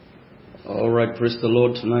All right, praise the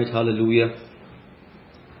Lord tonight. Hallelujah.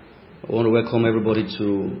 I want to welcome everybody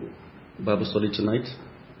to Bible study tonight.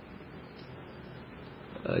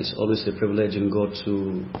 It's always a privilege in God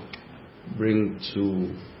to bring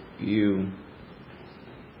to you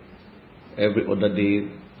every other day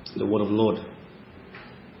the word of the Lord.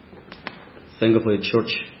 Thank God for the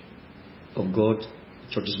church of God.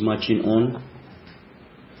 The church is marching on,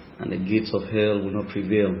 and the gates of hell will not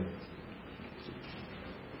prevail.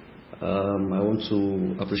 I want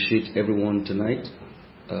to appreciate everyone tonight.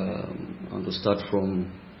 I want to start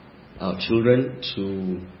from our children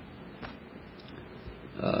to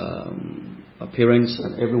our parents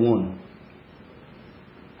and everyone.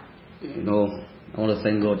 I want to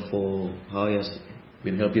thank God for how He has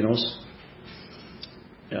been helping us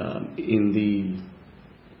in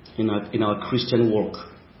our Christian walk.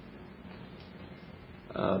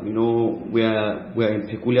 We are in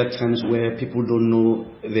peculiar times where people don't know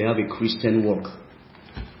they have a Christian walk.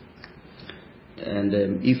 And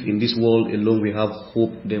if in this world alone we have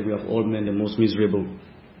hope, then we have all men the most miserable.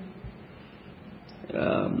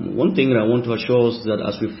 One thing that I want to assure us that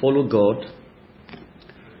as we follow God,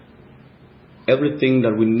 everything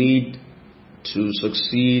that we need to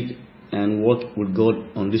succeed and work with God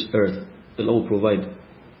on this earth, the Lord will provide.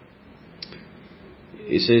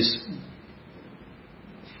 It says,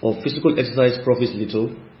 for physical exercise profits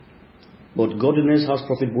little, but godliness has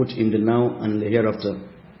profit both in the now and the hereafter.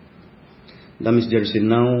 That means there is a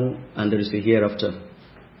now and there is a hereafter.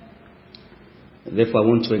 Therefore, I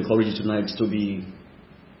want to encourage you tonight to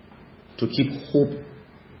keep hope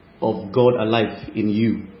of God alive in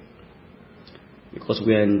you, because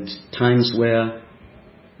we are in times where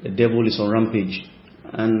the devil is on rampage,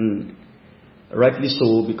 and rightly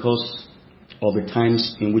so, because of the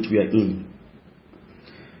times in which we are in.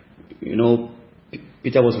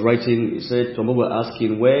 Peter was writing, he said, some people were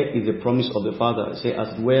asking, where is the promise of the Father? He said,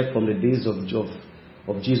 as it were from the days of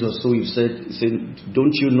Jesus. So he said,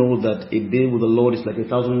 don't you know that a day with the Lord is like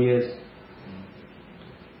 1,000 years?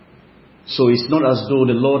 So it's not as though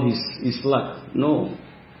the Lord is slack. No.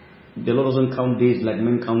 The Lord doesn't count days like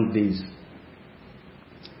men count days.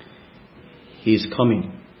 He is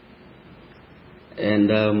coming. And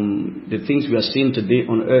the things we are seeing today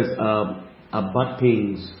on earth are bad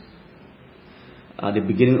pains. At the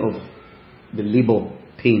beginning of the labor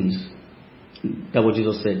pains. That's what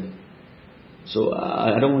Jesus said. So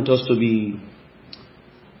I don't want us to be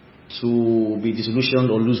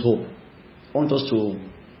disillusioned or lose hope. I want us to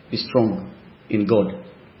be strong in God.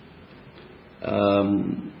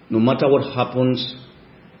 No matter what happens,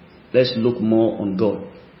 let's look more on God.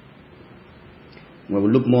 When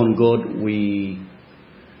we look more on God,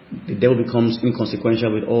 the devil becomes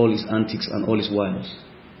inconsequential with all his antics and all his wiles.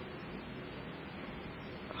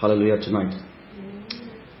 Hallelujah tonight.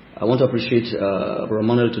 I want to appreciate Brother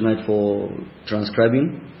Manuel tonight for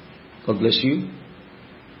transcribing. God bless you.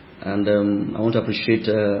 And I want to appreciate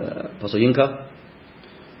Pastor Yinka.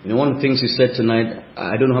 One of the things he said tonight,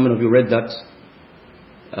 I don't know how many of you read that.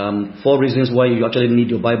 4 reasons why you actually need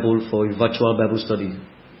your Bible for a virtual Bible study.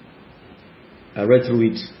 I read through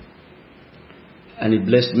it, and it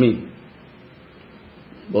blessed me.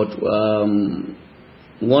 But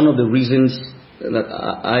one of the reasons that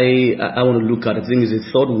I want to look at, I think, is the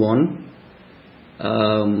third one.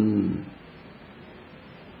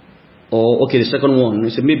 The second one.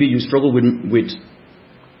 So maybe you struggle with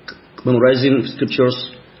memorizing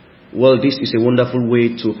scriptures. Well, this is a wonderful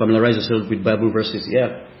way to familiarize yourself with Bible verses.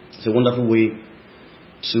 Yeah, it's a wonderful way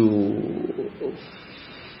to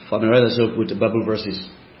familiarize yourself with the Bible verses.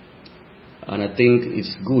 And I think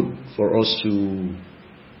it's good for us to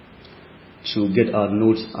get our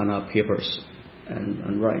notes and our papers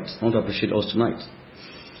and write. I want to appreciate us tonight.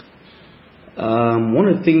 One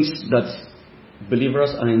of the things that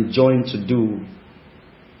believers are enjoying to do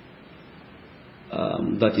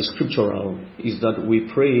that is scriptural is that we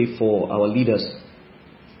pray for our leaders,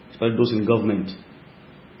 especially those in government.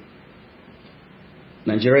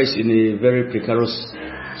 Nigeria is in a very precarious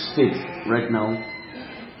state right now.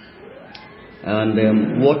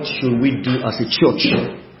 And what should we do as a church?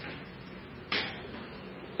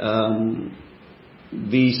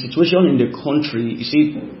 The situation in the country, you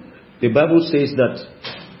see, the Bible says that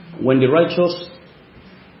when the righteous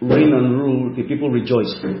reign and rule, the people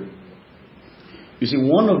rejoice. You see,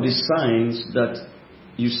 one of the signs that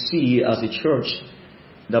you see as a church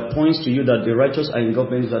that points to you that the righteous are in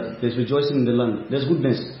government is that there's rejoicing in the land. There's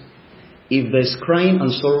goodness. If there's crying and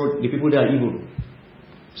sorrow, the people there are evil.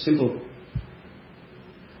 Simple.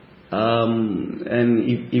 And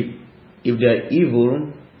if they are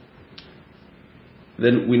evil,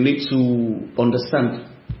 then we need to understand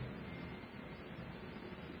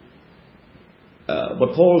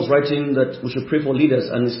But Paul's writing that we should pray for leaders,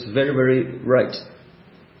 and it's very, very right.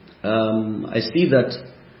 I see that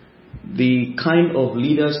the kind of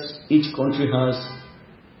leaders each country has,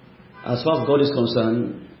 as far as God is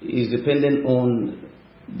concerned, is dependent on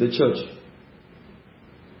the church.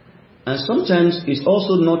 And sometimes it's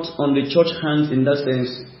also not on the church hands in that sense.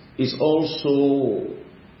 It's also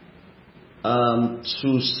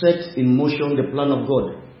to set in motion the plan of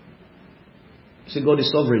God. See, God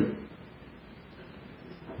is sovereign.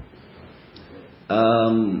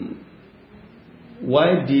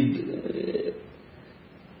 Why did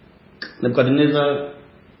Nebuchadnezzar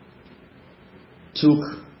took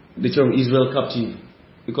the children of Israel captive?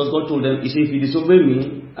 Because God told them, he said, if you disobey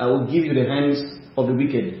me, I will give you the hands of the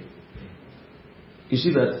wicked. You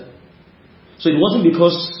see that? So it wasn't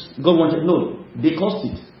because God wanted, no, they caused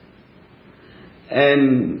it.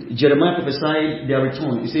 And Jeremiah prophesied their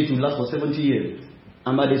return. He said it will last for 70 years.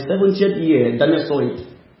 And by the 70th year, Daniel saw it.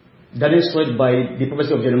 Daniel saw it by the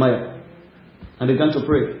prophecy of Jeremiah. And began to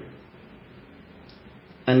pray.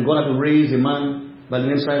 And God had to raise a man by the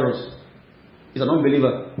name Cyrus. He's an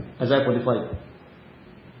unbeliever. Isaiah 45.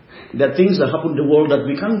 There are things that happen in the world that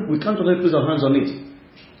we can't totally put our hands on it.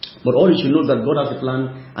 But all you should know that God has a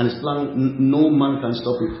plan, and His plan, no man can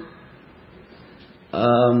stop it.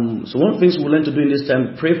 So one of the things we learn to do in this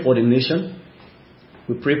time, pray for the nation.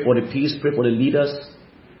 We pray for the peace, pray for the leaders.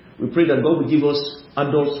 We pray that God will give us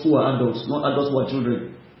adults who are adults, not adults who are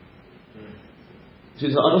children. So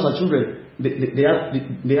adults are children. They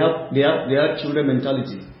have children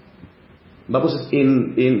mentality. The Bible says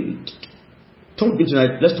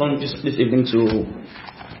let's turn this evening to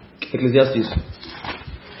Ecclesiastes.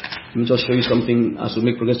 Let me just show you something as we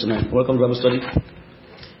make progress tonight. Welcome to Bible study.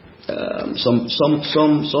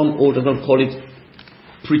 Some old don't call it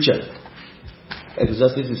preacher.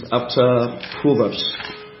 Ecclesiastes is after Proverbs.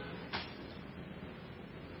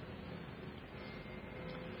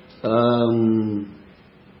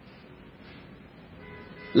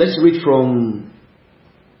 Let's read from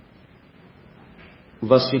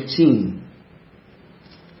verse 15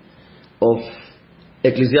 of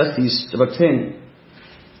Ecclesiastes chapter 10.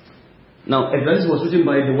 Now, Ecclesiastes was written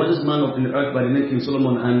by the wisest man of the earth by the name of King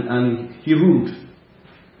Solomon, and he ruled.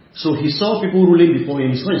 So he saw people ruling before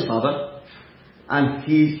him. He saw his father, and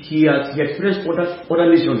he experienced other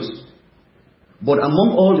nations. But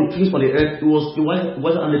among all the kings on the earth, he was the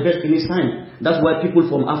wisest and the best in his time. That's why people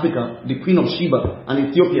from Africa, the Queen of Sheba and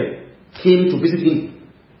Ethiopia, came to visit him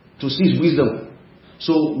to see his wisdom.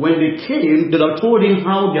 So when they came, they told him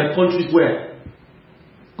how their countries were.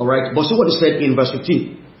 Alright, but see what he said in verse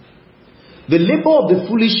 15. The labor of the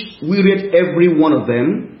foolish wearied every one of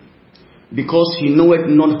them, because he knoweth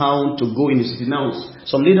not how to go in the city. Now,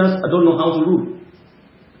 some leaders don't know how to rule,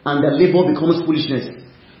 and their labor becomes foolishness.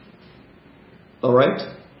 Alright?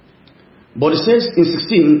 But it says in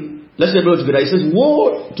 16, let's read it together. It says,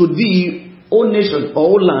 woe to thee, O nation, or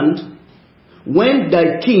O land, when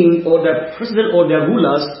thy king or thy president or their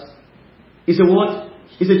rulers is a what?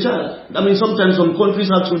 Is a child. I mean, sometimes some countries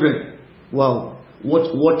have children. Wow. What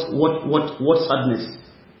sadness.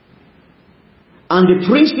 And the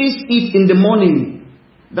princes eat in the morning.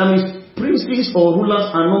 That means princes or rulers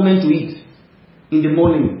are not meant to eat in the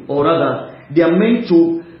morning. Or rather, they are meant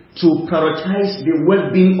to prioritize the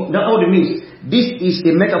well-being. That's what it means. This is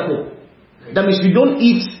a metaphor. That means you don't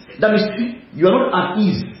eat. That means you are not at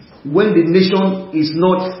ease when the nation is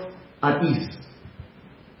not at ease.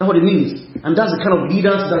 That's what it means. And that's the kind of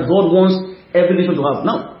leaders that God wants every nation to have.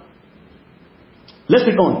 Now, let's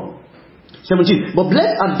read on. 17. But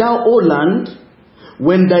blessed art thou, O land,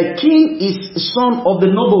 when thy king is son of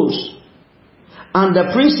the nobles, and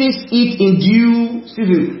the princes eat in due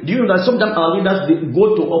season. Do you know that sometimes our leaders they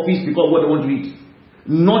go to office because of what they want to eat,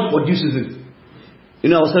 not for due season? You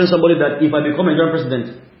know, I was telling somebody that if I become a Nigerian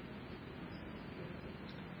president,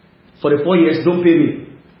 for the 4 years, don't pay me.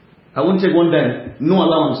 I won't take one dime, no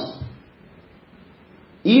allowance.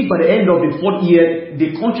 If by the end of the 4th year,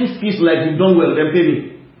 the country feels like you've done well, then pay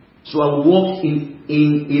me. So I will work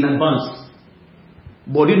in advance.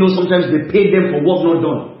 But you know, sometimes they pay them for work not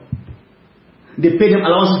done. They pay them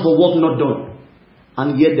allowances for work not done.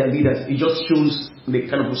 And yet they're leaders. It just shows the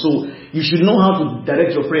kind of... So you should know how to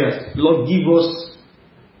direct your prayers. Lord, give us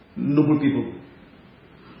noble people.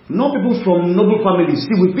 Not people from noble families.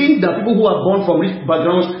 See, we think that people who are born from rich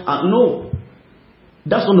backgrounds are... No.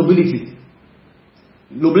 That's not nobility.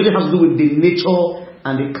 Nobility has to do with the nature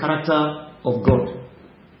and the character of God.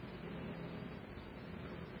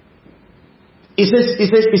 It says,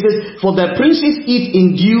 for the princes eat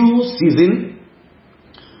in due season.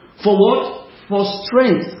 For what? For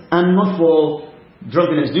strength and not for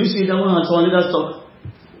drunkenness. Do you see that one? And so leaders talk.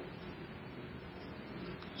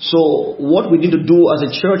 So what we need to do as a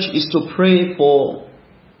church is to pray for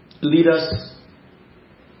leaders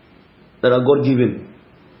that are God-given.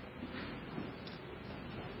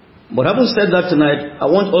 But having said that tonight, I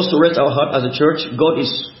want us to rest our heart as a church. God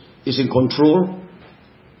is in control.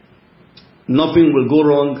 Nothing will go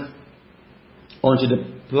wrong until the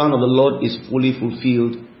plan of the Lord is fully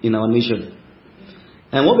fulfilled in our nation.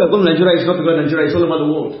 And what we are going to Nigeria is not because Nigeria, it's all over the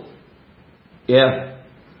world. Yeah.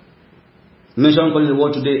 Mention in the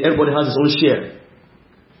world today, everybody has his own share.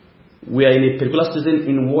 We are in a particular season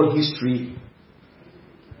in world history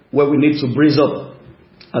where we need to brace up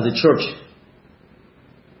as a church.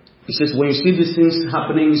 He says, when you see these things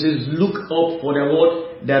happening, he says, look up for the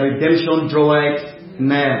word, the redemption draweth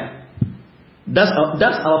nigh. That's our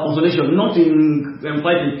consolation, not in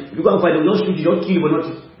fighting. If you go and fight, they will not shoot you, don't kill you, but not.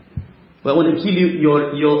 But when they kill you,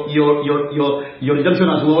 your redemption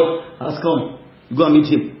as well has come. You go and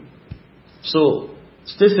meet him. So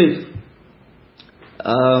stay safe.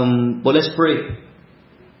 But let's pray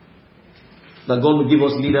that God will give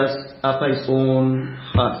us leaders after His own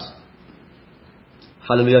heart.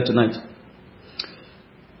 Hallelujah tonight.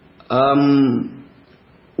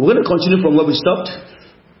 We're going to continue from where we stopped.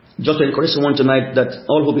 Just to encourage someone tonight that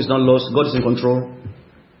all hope is not lost. God is in control.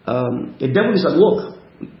 The devil is at work.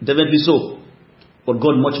 Definitely so. But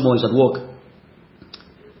God much more is at work.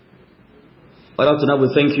 Father, tonight we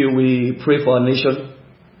thank you. We pray for our nation.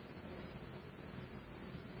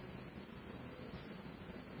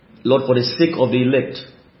 Lord, for the sake of the elect,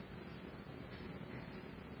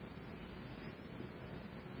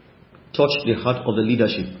 touch the heart of the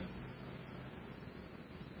leadership.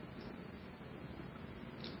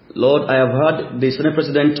 Lord, I have heard the Senate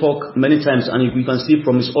President talk many times, and we can see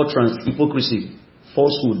from his utterance hypocrisy,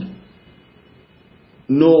 falsehood,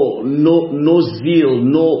 no zeal,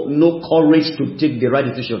 no courage to take the right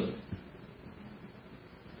decision.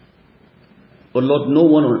 But Lord,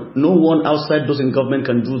 no one outside those in government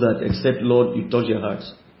can do that except, Lord, you touch their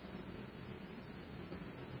hearts.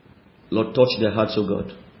 Lord, touch their hearts, O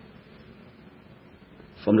God.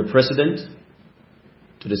 From the President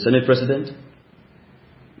to the Senate President,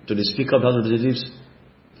 to the Speaker of the House of Representatives,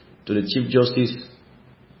 to the Chief Justice,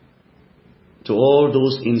 to all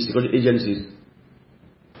those in security agencies.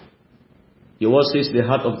 Your word says the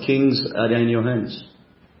heart of kings are in your hands.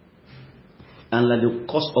 And like the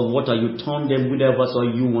cost of water, you turn them whither so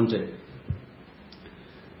you wanted.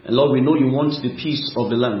 And Lord, we know you want the peace of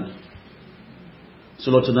the land.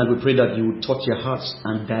 So Lord, tonight we pray that you will touch their hearts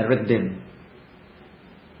and direct them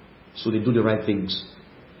so they do the right things.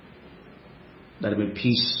 That there will be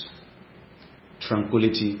peace,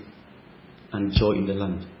 tranquility, and joy in the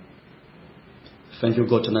land. Thank you,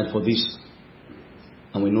 God, tonight for this.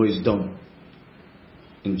 And we know it's done.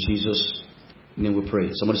 In Jesus' name we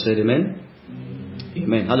pray. Somebody say amen.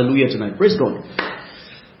 Amen. Hallelujah tonight. Praise God.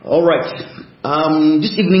 All right.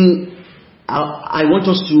 This evening, I want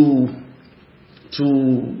us to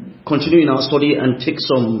continue in our study and take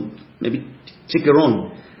a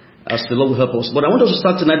run as the Lord will help us. But I want us to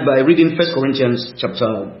start tonight by reading 1 Corinthians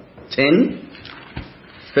chapter 10.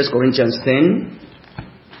 1 Corinthians 10.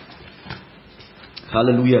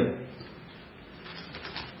 Hallelujah.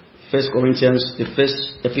 1 Corinthians, the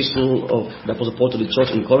first epistle of the Apostle Paul to the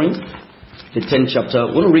church in Corinth, the 10th chapter.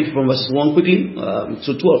 We're going to read from verses 1 quickly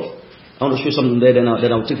to 12. I want to show you something there, then I'll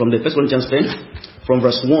take from there. 1 Corinthians 10, from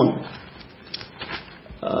verse 1.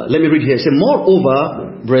 Let me read here. It says,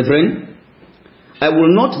 moreover, brethren, I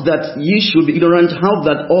will not that ye should be ignorant how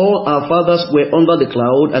that all our fathers were under the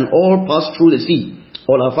cloud, and all passed through the sea.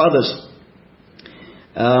 All our fathers.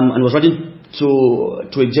 And was writing to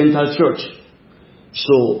a Gentile church.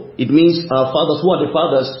 So it means our fathers. Who are the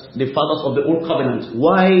fathers? The fathers of the old covenant.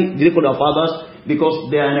 Why did they call our fathers? Because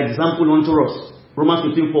they are an example unto us. Romans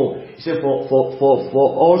 15:4. He said, for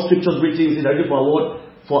all scriptures written, is ready for our word,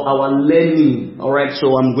 for our learning. Alright,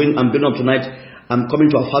 so I'm building up tonight. I'm coming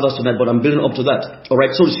to our fathers tonight, but I'm building up to that.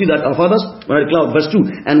 Alright, so you see that our fathers were in the cloud. Verse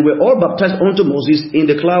 2. And we're all baptized unto Moses in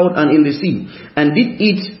the cloud and in the sea, and did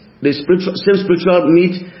eat the same spiritual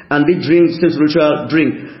meat, and did drink the same spiritual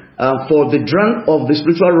drink. For the drank of the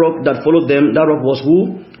spiritual rock that followed them, that rock was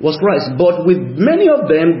who? Was Christ. But with many of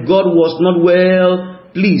them, God was not well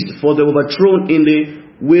pleased, for they were overthrown in the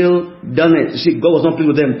wilderness. See, God was not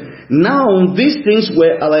pleased with them. Now, these things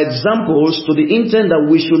were our examples to the intent that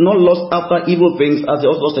we should not lust after evil things, as they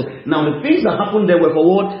also said. Now, the things that happened there were for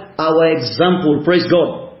what? Our example. Praise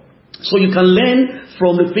God. So you can learn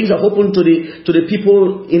from the things that happened to the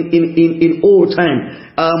people in old time.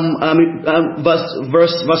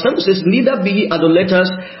 Verse 7 says, neither be ye idolaters,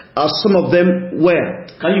 as some of them were.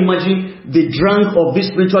 Can you imagine? They drank of this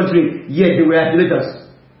spiritual drink, yet they were idolaters.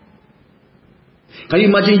 Can you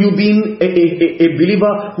imagine you being a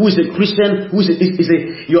believer who is a Christian,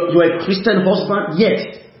 you're a Christian husband?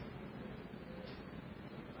 Yes.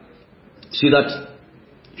 See that?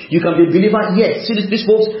 You can be a believer? Yes. See these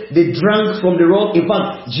folks, they drank from the rock. In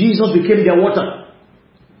fact, Jesus became their water.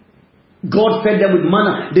 God fed them with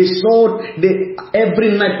manna. They saw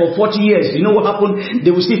every night for 40 years. You know what happened?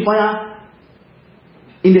 They will see fire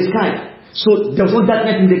in the sky. So there was no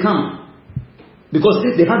darkness in the camp. Because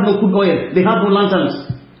they had no crude oil. They had no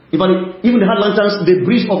lanterns. In fact, even they had lanterns, the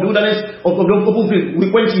breeze of the wilderness of the open field,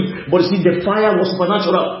 we quenched it. But see, the fire was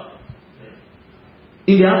supernatural.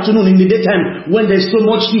 In the afternoon, in the daytime, when there's so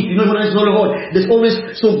much heat, when it's not hot, there's always,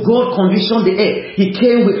 so God conditioned the air. He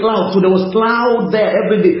came with clouds, so there was cloud there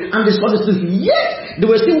every day. And they saw the streets, yet they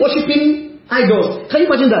were still worshipping idols. Can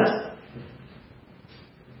you imagine that?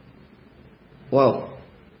 Wow.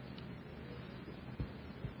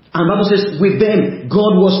 And the Bible says, with them,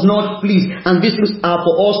 God was not pleased. And these things are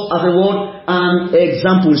for us as a word and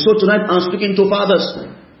example. So tonight, I'm speaking to fathers.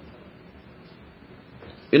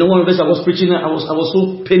 One of the days I was preaching, I was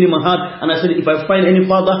so pain in my heart, and I said, if I find any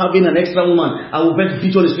father having an extra woman, I will bet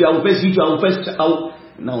beat on his feet, I will bet you,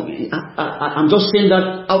 Now, I'm just saying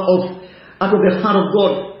that out of the heart of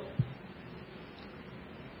God.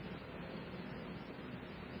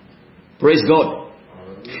 Praise God.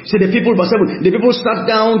 See, the people, verse 7, the people sat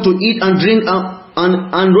down to eat and drink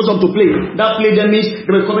and rose up to play. That play then means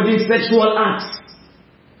they were committing sexual acts.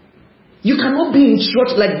 You cannot be in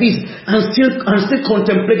church like this and still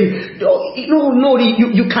contemplate it. No,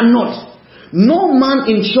 you cannot. No man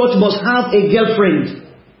in church must have a girlfriend.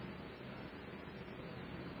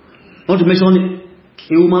 Not to mention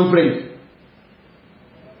a woman friend.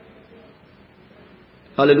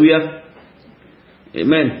 Hallelujah.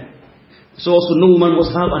 Amen. So also no woman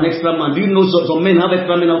must have an extra man. Do you know some men have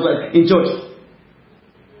extra men outside in church?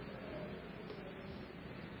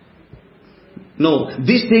 No,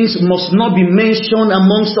 these things must not be mentioned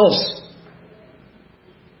amongst us.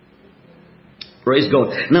 Praise God.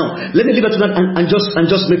 Now, let me leave it tonight and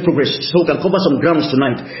just make progress so we can cover some grounds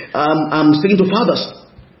tonight. I'm speaking to fathers.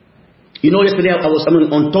 Yesterday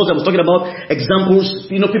on Thursday I was talking about examples.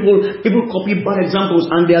 People copy bad examples,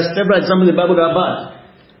 and there are several examples in the Bible that are bad.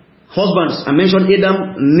 Husbands, I mentioned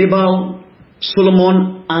Adam, Nabal,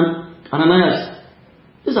 Solomon, and Ananias.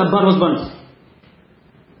 These are bad husbands.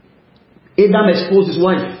 Adam exposed his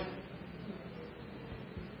wife.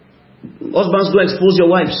 Husbands, do expose your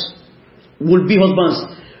wives. Will be husbands.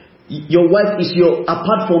 Your wife is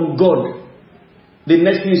apart from God, the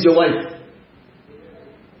next thing is your wife.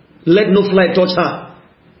 Let no fly touch her.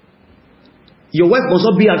 Your wife must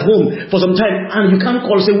not be at home for some time, and you can't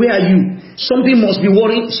call and say, where are you? Something must be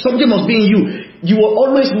worrying, something must be in you. You will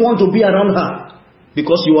always want to be around her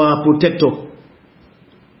because you are a protector.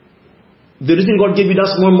 The reason God gave you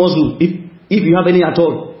that small muscle, if you have any at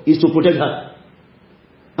all, is to protect her.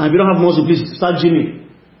 And if you don't have muscle, please start gymming.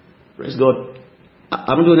 Praise God. I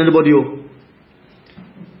haven't told anybody.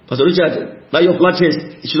 Pastor Richard, that your flat chest,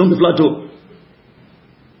 it should not be flat too.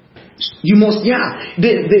 You must,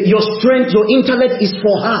 your strength, your intellect is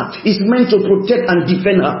for her. It's meant to protect and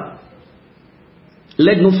defend her.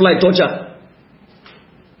 Let no fly touch her.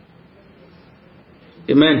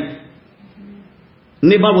 Amen.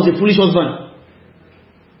 Nabal was a foolish husband.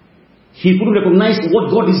 He couldn't recognize what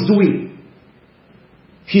God is doing.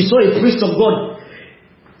 He saw a priest of God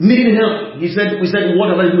needing help. He said, what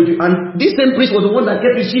have I done with you? And this same priest was the one that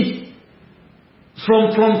kept his sheep from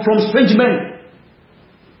strange men.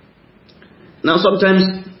 Now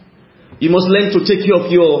sometimes you must learn to take care of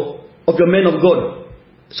your men of God.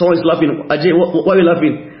 Someone is laughing. Ajay, why are you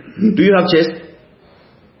laughing? Do you have chest?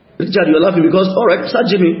 Richard, you're laughing because, alright, start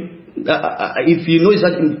gymming. If you know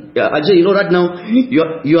Ajay, right now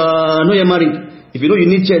you are not yet married. If you know you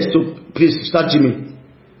need chest, so please start gymming.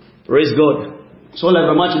 Praise God. So like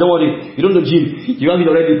a match, don't worry. You don't know gym. You have it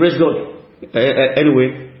already. Praise God.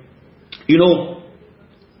 Anyway,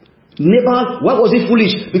 Nabal, why was he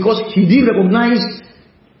foolish? Because he didn't recognize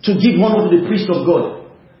to give honor to the priest of God.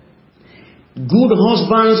 Good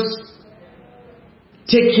husbands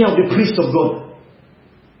take care of the priest of God.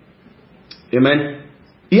 Amen.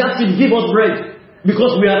 He has to give us bread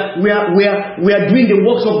because we are doing the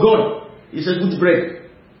works of God. He said, "Good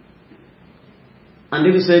bread." And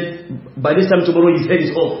David said, by this time tomorrow his head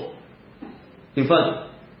is off. In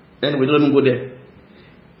fact, then we don't even go there.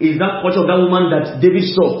 Is that portrait of that woman that David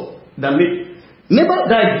saw that made Nabal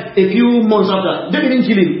died a few months after. David didn't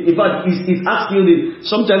kill him. In fact, his axe killed him.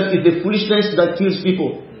 Sometimes it's the foolishness that kills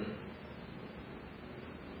people.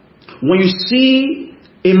 When you see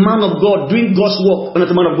a man of God doing God's work,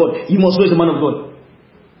 not a man of God, you must know he's a man of God.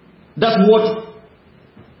 That's what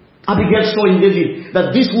Abigail saw in David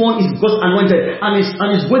that this one is God's anointed and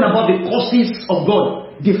is going about the causes of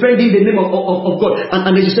God, defending the name of God.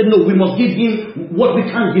 And they said, no, we must give him what we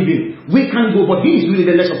can't give him. We can't go, but he is really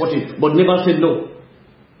the next opportunity. But Nabal said no.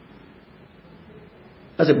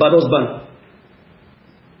 That's a bad husband.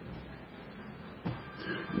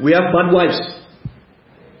 We have bad wives.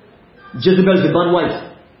 Jezebel is the bad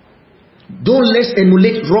wife. Don't let's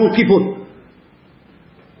emulate wrong people.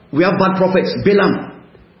 We have bad prophets, Balaam.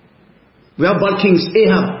 We have bad kings,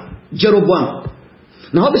 Ahab, Jeroboam.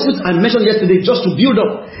 Now all these things I mentioned yesterday just to build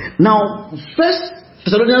up. Now, 1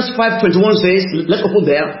 Thessalonians 5:21 says, let's open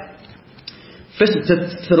there. 1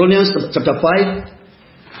 Thessalonians chapter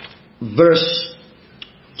 5, verse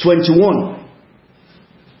 21.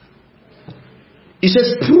 It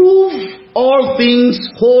says, prove all things,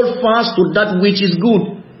 hold fast to that which is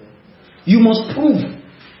good. You must prove.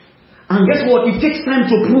 And guess what? It takes time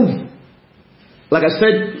to prove. Like I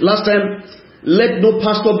said last time, let no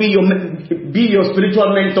pastor be your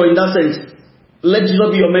spiritual mentor in that sense. Let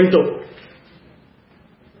Jesus be your mentor.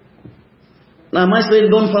 Now, am I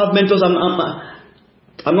saying don't have mentors?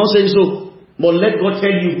 I'm not saying so. But let God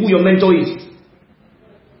tell you who your mentor is.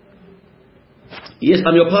 Yes,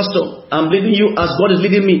 I'm your pastor. I'm leading you as God is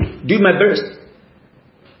leading me. Doing my best.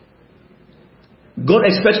 God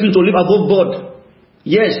expects me to live above God.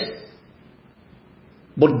 Yes.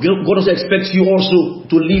 But God also expects you also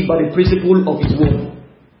to live by the principle of His word.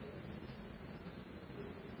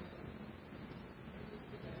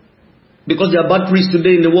 Because there are bad priests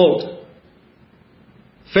today in the world.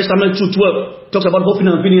 1 Samuel 2:12 talks about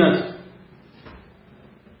Hophni and Phinehas.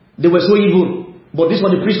 They were so evil. But these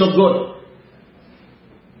were the priests of God.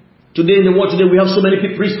 Today in the world today we have so many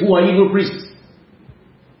priests who are evil priests.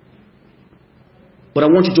 But I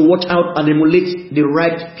want you to watch out and emulate the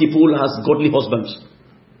right people as godly husbands.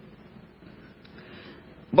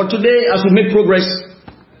 But today, as we make progress,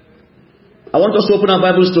 I want us to open our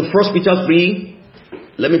Bibles to 1 Peter 3.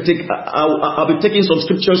 I'll be taking some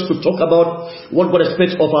scriptures to talk about what God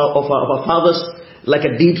expects of our fathers, like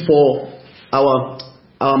I did for our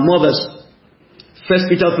mothers. 1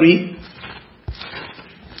 Peter 3.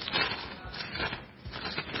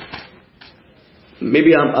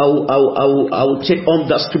 Maybe I will take on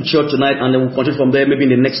that scripture tonight and then we'll continue from there, maybe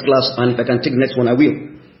in the next class, and if I can take the next one, I will.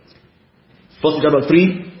 1 Peter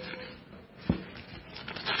 3.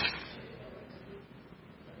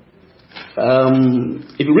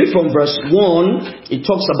 If you read from verse 1, it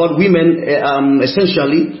talks about women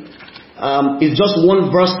essentially. It's just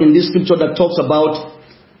one verse in this scripture that talks about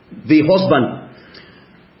the husband.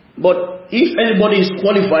 But if anybody is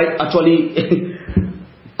qualified, actually,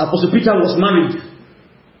 Apostle Peter was married.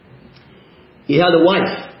 He had a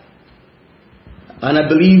wife. And I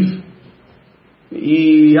believe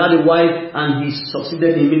he had a wife and he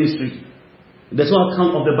succeeded in ministry. There's no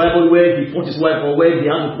account of the Bible where he fought his wife or where he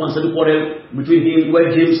had one certain quarrel between him, where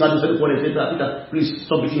James had a certain quarrel and said, Peter, please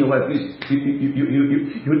stop beating your wife, please.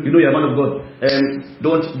 You know you're a man of God.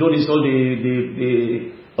 Don't insult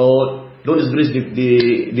or don't disgrace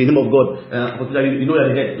the name of God. You know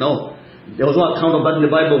you're the head. No. There was no account of that in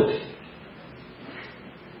the Bible.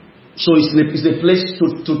 So it's a place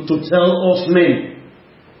to tell us men.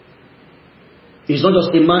 He's not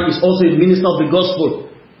just a man, he's also a minister of the gospel.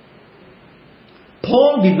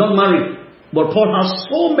 Paul did not marry, but Paul has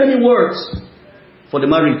so many words for the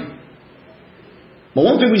married. But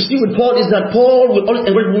one thing we see with Paul is that Paul will always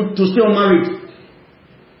encourage to stay unmarried.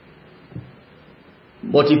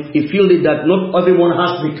 But he feels that not everyone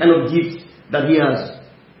has the kind of gift that he has.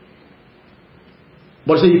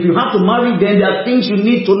 But so if you have to marry, then there are things you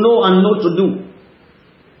need to know and not to do.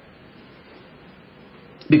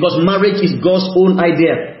 Because marriage is God's own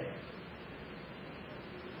idea.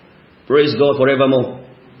 Praise God forevermore.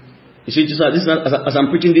 You see, as I'm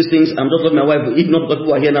preaching these things, I'm just with my wife. If not because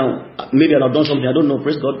people are here now, maybe I'll have done something. I don't know.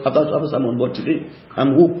 Praise God. After someone, but today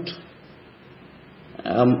I'm hooked.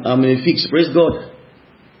 I'm in a fix. Praise God.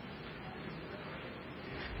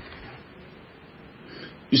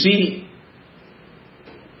 You see,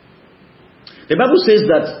 the Bible says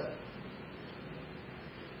that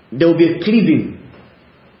there will be a cleaving.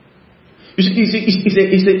 You see,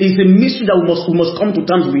 it's a mystery that we must come to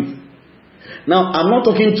terms with. Now, I'm not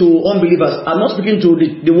talking to unbelievers. I'm not speaking to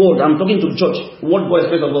the world. I'm talking to the church. What God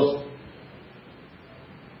expects of us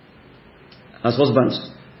as husbands.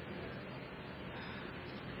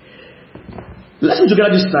 Let's look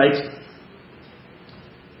together this night.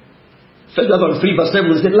 1 Peter 3 verse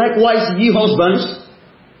 7 says, likewise ye husbands.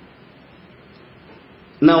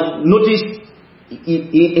 Now notice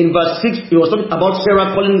in verse 6 he was talking about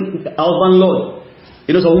Sarah calling her husband Lord.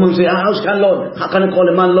 You know, some women say, how can Lord? How can I call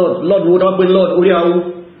a man Lord? Lord would not be Lord.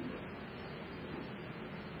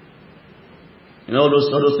 You know, all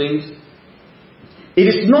those things. It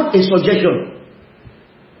is not a suggestion.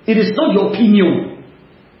 It is not your opinion.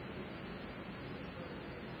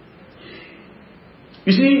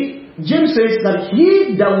 You see, James says that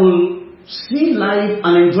he that will see life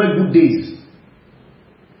and enjoy good days,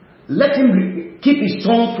 let him keep his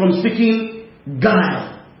tongue from speaking guile.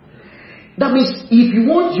 That means if you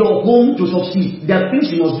want your home to succeed, there are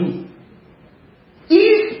things you must do.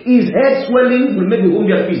 If his head swelling will make the home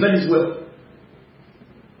be at peace, that is well.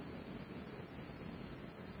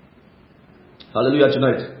 Hallelujah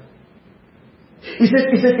tonight. He says,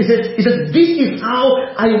 this is how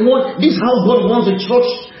this is how God wants the church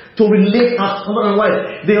to relate as husband and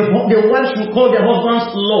wife. The wives will call their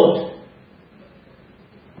husbands Lord.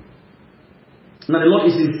 Now the Lord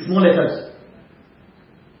is in small letters.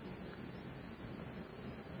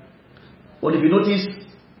 But if you notice,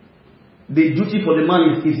 the duty for the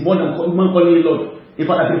man is more than man calling you Lord. In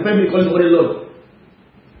fact, I prefer me calling somebody Lord.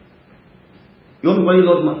 You want me to call you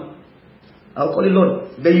Lord, man? I'll call you Lord.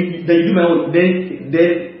 Then you do my own.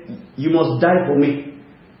 Then you must die for me.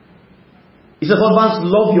 He said,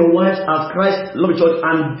 husbands, love your wives as Christ loved the church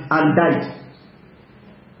and died.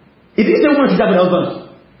 He didn't say women should die for their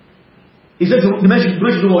husbands. He said the men should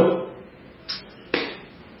do what?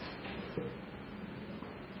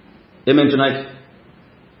 Amen tonight.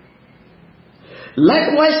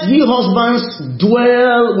 Likewise, ye husbands,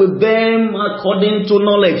 dwell with them according to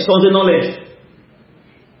knowledge. So the knowledge.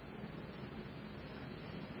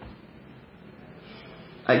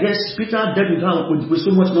 I guess Peter dealt with her with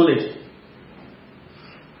so much knowledge.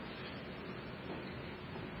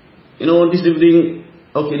 You know, this evening,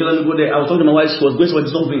 okay, don't let me go there. I was talking to my wife, she was going to do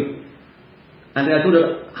something. And then I told her,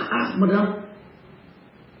 madam.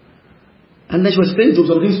 And then she was saying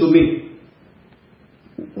some things to me.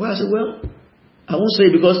 Well, I said, well, I won't say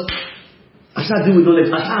it because I shall deal with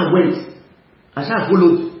knowledge. I shall went. I shall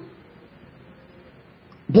followed.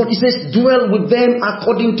 But he says, dwell with them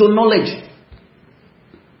according to knowledge.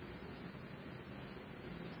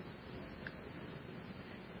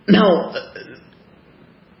 Now,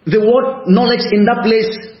 the word knowledge in that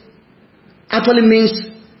place actually means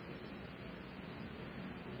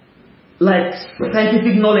like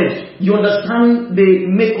scientific knowledge. You understand the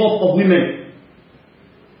makeup of women.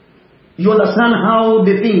 You understand how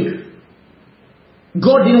they think.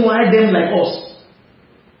 God didn't wire them like us.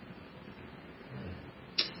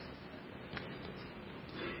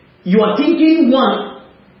 You are thinking one,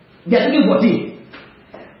 they are thinking 14.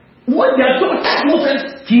 What they are talking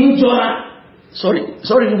about, King Jorah. Sorry,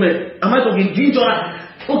 women. Am I talking King Jorah?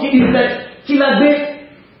 Okay, it's like Killer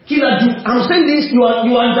Duke. I'm saying this, you are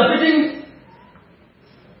interpreting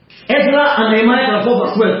Ezra and Nehemiah 4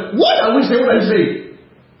 verse 12. What are we saying? What are you saying?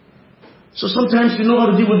 So sometimes you know how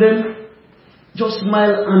to deal with them. Just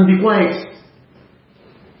smile and be quiet.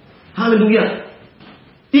 Hallelujah.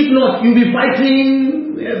 If not, you'll be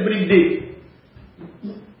fighting every day.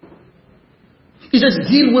 He says,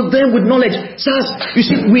 deal with them with knowledge. Sirs, you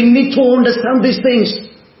see, we need to understand these things.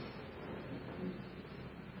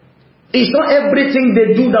 It's not everything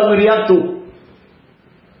they do that we react to.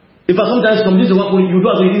 In fact, sometimes some things you do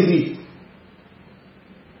as we didn't see.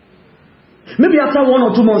 Maybe after 1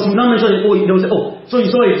 or 2 months, you now mention it, they will say, oh, so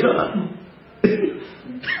you saw it.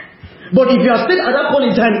 But if you are still at that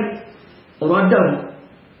point in time,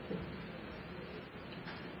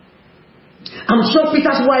 I'm sure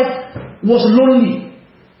Peter's wife was lonely.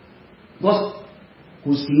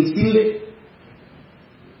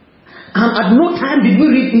 And at no time did we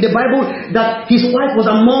read in the Bible that his wife was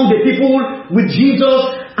among the people with Jesus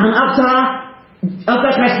and after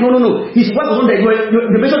Christ. No. His wife was on they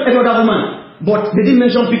mentioned every other woman, but they didn't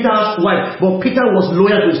mention Peter's wife. But Peter was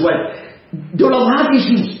loyal to his wife. They will have had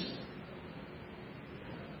issues.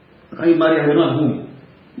 Can you marry and you're not home?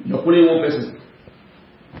 You're only one person.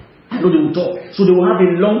 I know they will talk. So they will have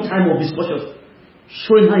a long time of discussion.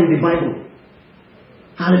 Showing her in the Bible.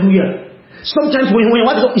 Hallelujah. Sometimes when your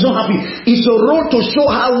wife is not happy, it's your role to show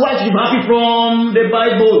her why she's happy from the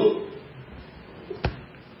Bible.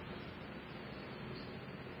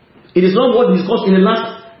 It is not what we discussed in the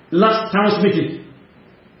last town's meeting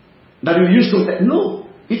that we used to. No,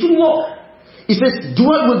 it will work. It says,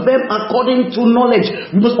 dwell with them according to knowledge.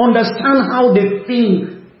 We must understand how they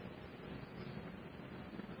think.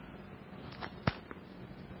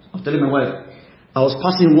 I was telling my wife, I was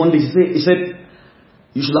passing one day, he said,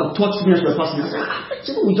 you should have touched me as you were passing. I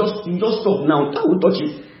said, you just stop now. That will touch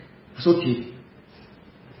you. I said, okay.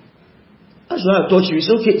 I should have touched you.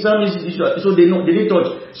 It's okay. So they didn't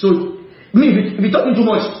touch. So Me, if you talking too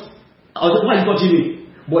much, I'll say, why are you touching me?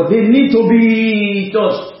 But they need to be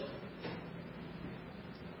touched.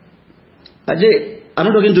 Ajay, I'm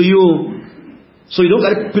not talking to you. So you don't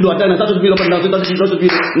carry pillow at time and start to feel up and down.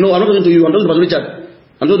 No, I'm not talking to you. I'm talking to Pastor Richard.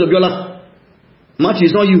 I'm talking to Biola. Matthew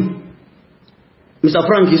is not you. Mr.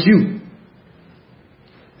 Frank is you.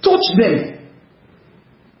 Touch them.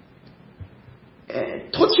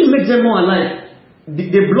 Touching makes them more alive.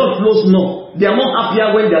 The blood flows more. They are more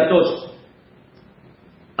happier when they are touched.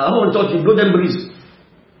 I don't want to touch you, blow them breeze.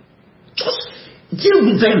 Just deal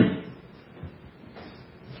with them.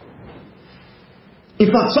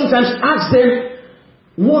 In fact, sometimes ask them,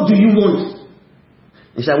 what do you want?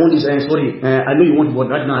 He said, I want this. Sorry, I know you want it, but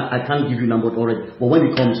right now I can't give you number already. But when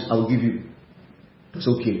it comes, I will give you. That's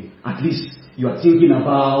okay. At least you are thinking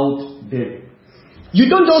about them. You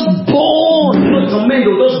don't just boast, some men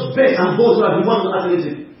will just beg and boast like you want to ask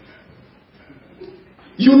anything.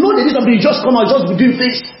 You know they need something, you just come out, just be doing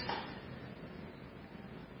things.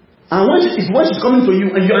 And once it's coming to you,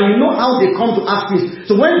 and you know how they come to ask things.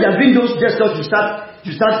 So when they are doing those gestures, you start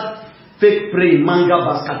fake praying, manga,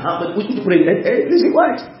 basket, but we should pray. Hey, listen,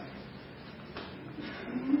 what?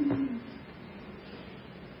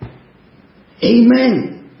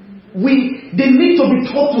 Amen. They need to be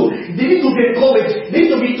thoughtful. They need to be encouraged. They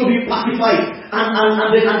need to be pacified,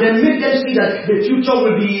 and then make them see that the future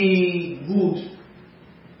will be good.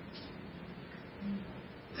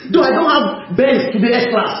 Though I don't have best to the S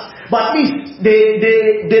class, but at least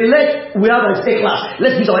they let we have an A class.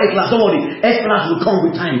 Let's use our A class. Don't worry, S class will come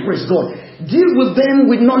with time. Praise God. Deal with them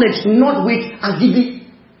with knowledge, not with agility.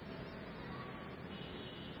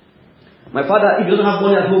 My father, if he doesn't have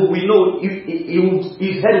money at home, we know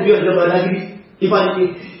his head will be on the agility. If you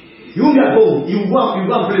won't be at home, you go and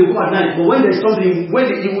play, you go at night. But when there's something, he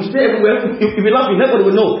will stay everywhere. If he laughs, nobody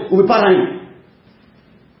will know. We'll be paranoid.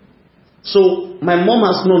 So my mom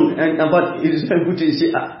has known, but it is very good to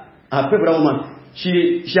see. I pray for that woman.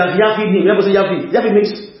 She has yafied him. Never say yafi. Yafi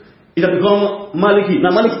means it has become Maliki.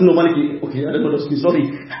 Now Maliki. Okay, I don't know those things. Sorry.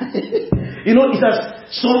 You know, it has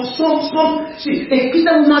some. See, a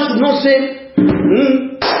Christian woman should not say,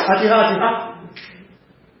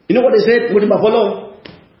 You know what they said? What about follow?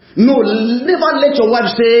 No, never let your wife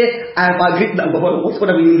say, I have agreed. What's what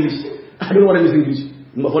I mean in English? I don't know what I mean in English.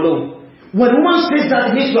 Follow. When a woman says that,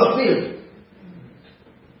 it makes you have failed.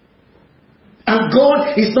 And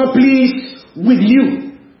God is not pleased with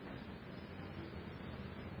you.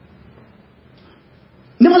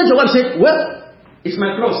 Never let your wife say, well, it's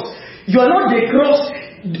my cross. You are not the cross.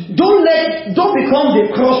 Don't become the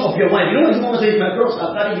cross of your wife. You know when someone says, it's my cross,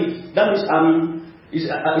 I'm carrying it. That means it's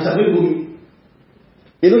a very good.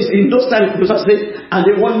 You know, in those times, people say, and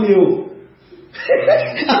they want me.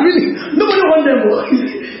 I really, nobody want them.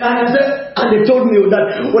 And they told me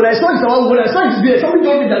that when I saw his beard, somebody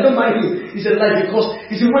told me that I don't mind him. He said, like, because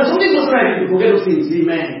he said, when something goes right, you forget those things.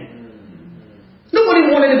 Amen. Nobody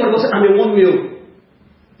want anybody to say, and they want me.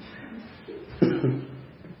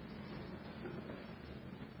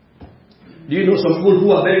 Do you know some people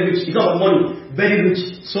who are very rich? It's not about money, very rich.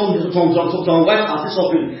 Some wives are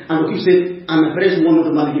suffering and they keep saying, and my parents want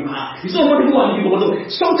to marry him. It's not money who are giving,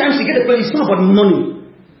 but sometimes you get a place, it's not about money.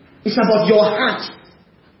 It's about your heart.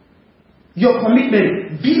 Your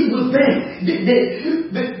commitment. Be with them. They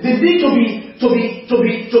need to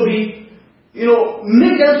be, you know,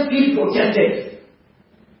 make them feel protected.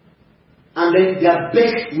 And then their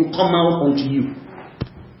best will come out unto you.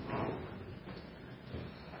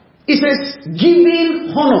 It says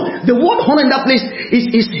giving honor. The word honor in that place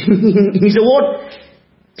is the word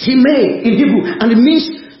hime in Hebrew, and it means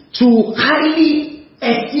to highly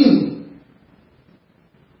esteem.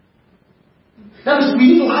 That means we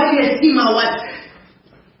need to highly esteem our wife.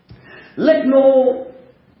 Let no,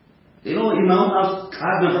 you know, in my own house, I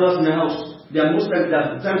have my brothers in the house. There are most times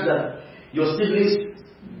that your siblings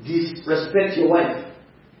disrespect your wife.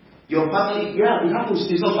 Your family, yeah, it happens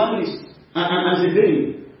in some families, and they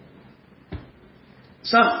blame.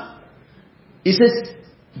 So, he says,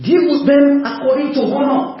 deal with them according to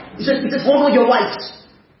honor. He says, honor your wives.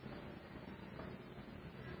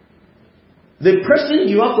 The person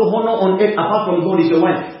you have to honor on earth apart from God is your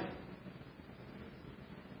wife.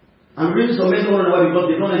 I'm reading some men honor the wife because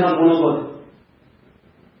they don't know how to honor God.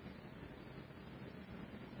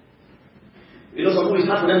 You know, some people, it's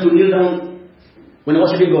hard for them to kneel down when they're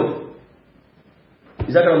worshiping God.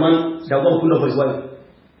 Is that a man that will put up for his wife?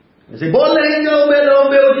 They say, you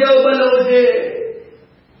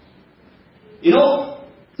know?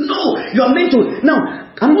 No, you are meant to. Now,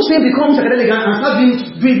 I'm not saying become psychedelic and start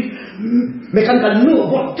doing mechanical. No,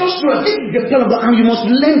 but just to think the plan of God, and you must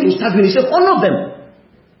learn to start doing it. Honor them.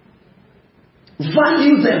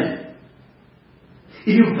 Value them.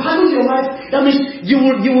 If you value your wife, that means you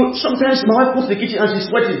will. Sometimes my wife goes to the kitchen and she's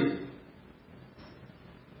sweating.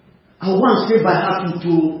 I want to stay by her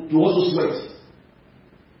to also sweat.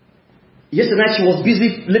 Yesterday night she was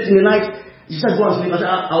busy late in the night. She said, go and sleep. I said,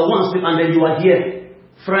 I want to sleep, and then you are here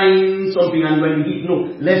frying something, and when we eat, no,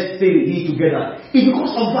 let's stay and eat together. It's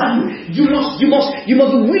because of value. You must be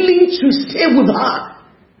willing to stay with her.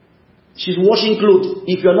 She's washing clothes.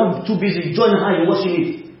 If you're not too busy, join her in washing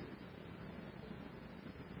it.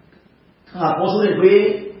 Also the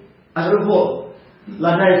way as a report.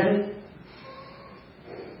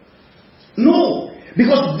 No,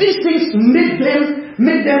 because these things make them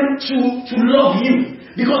to love you.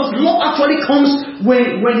 Because love actually comes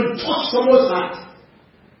when you touch someone's heart.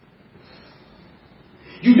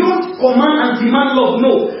 You don't command and demand love.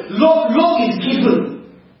 No, love is given.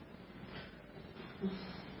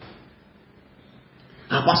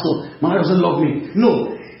 Pastor, my wife doesn't love me.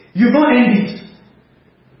 No, you don't end it.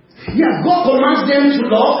 Yeah, God commands them to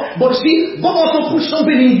love, but see, God also puts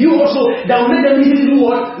something in you also that will make them easily do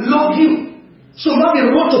what? Love you. So you have a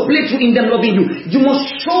role to play in them loving you. You must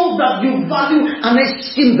show that you value and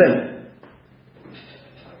esteem them.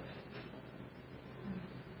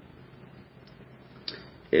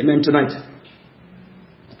 Amen tonight.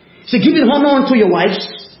 So giving honor unto your wives,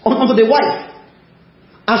 unto the wife,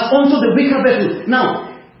 as unto the weaker vessel.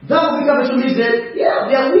 Now, that weaker vessel means that, yeah,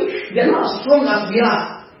 they are weak. They are not as strong as we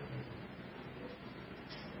are.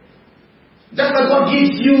 That's why God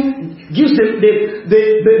gives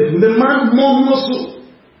the man more muscle.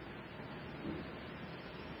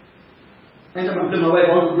 Anytime I play my wife,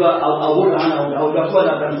 I want to do I'll hold her hand, I'll do what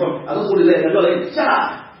I'm from. I don't hold the leg, I don't like, shut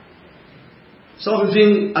up. Some of you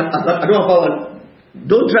think I don't have power.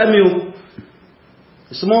 Don't try me.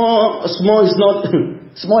 Small is not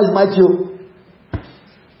small is mighty.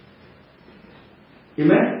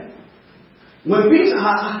 Amen. When things in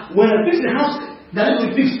the house that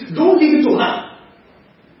is fixed, don't give it to her.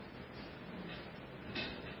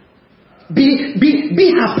 Be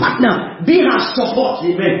her partner. Be her support.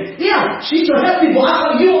 Amen. Yeah, she should help people.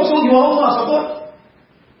 After you are also her support.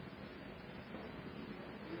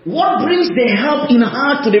 What brings the help in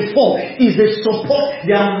her to the fore is the support,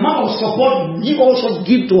 the amount of support you also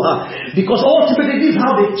give to her. Because ultimately this is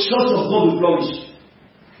how the church of God will flourish.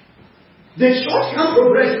 The church can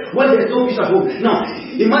progress when there's no peace at home. Now,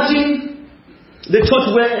 imagine the church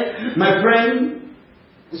where my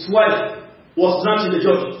friend's wife was snatched in the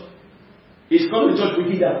church. He's come to the church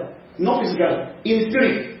with that. Not physical. In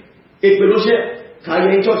spirit. A fellowship.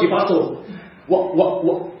 Carrying church, pastor. What?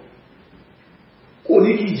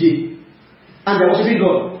 And there was a big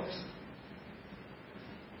God.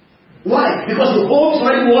 Why? Because the homes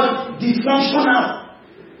already were dysfunctional.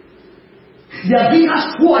 There are bigger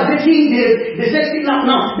who are dating the sexy now.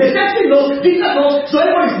 The sexy knows, bigger knows, so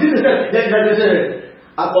everybody is doing the same.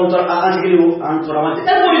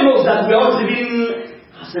 Everybody knows that we are all living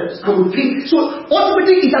ourselves. And we think. So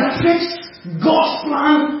ultimately it affects God's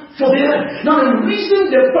plan for the earth. Now the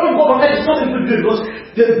reason the plan of God is not good because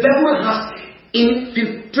the devil has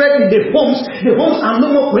infiltrated the homes are no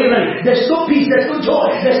more coherent. There's no peace, there's no joy,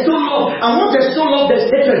 there's no love. And once there's no love, there's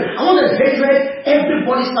hatred. And once there's hatred,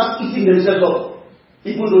 everybody starts eating themselves up.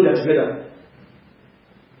 Even though they're together.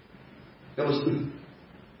 That was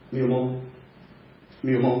me more.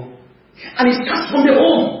 And it starts from the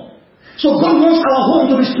home. So God wants our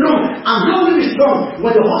home to be strong. And how will it be strong?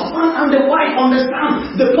 When the husband and the wife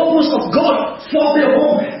understand the purpose of God for their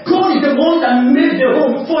home. God is the one that made the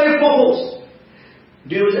home for a purpose.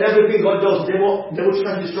 Do you know everything God does, they will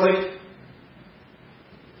try to destroy it?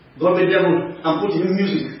 God made the devil and put him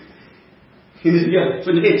music. In Ezekiel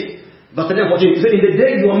 28, verse 13 and 14. He said, in the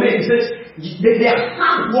day you were made, he says, their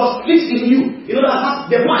heart was fixed in you. You know that heart,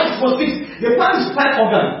 the pipe was fixed. The pipe is pipe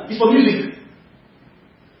organ. It's for music.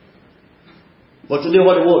 But today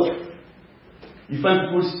what the word? You find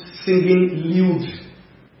people singing lewd.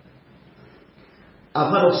 I've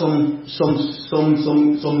heard of some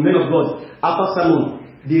men of God. After sermon,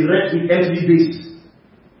 they read with MTV bass.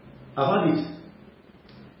 I've heard it.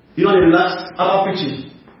 You know, they relax after preaching.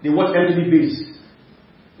 They watch MTV bass.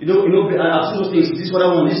 You know, I've seen those things. This is what I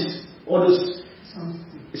want. This, all those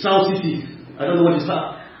Sound City. I don't know what it's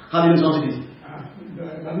how do you know Sound City?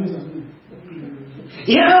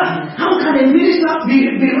 Yeah, how can a minister be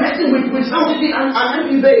resting with Sound City and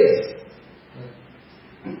MTV bass?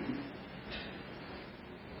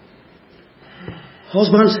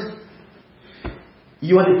 Husbands,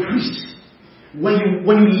 you are the priest. When you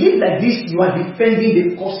live like this, you are defending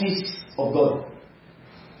the causes of God.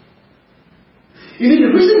 You know,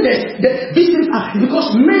 the reason that these things are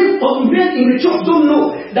because men in the church don't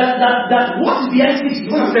know that what is behind this is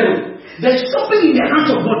what I'm telling. There's something in the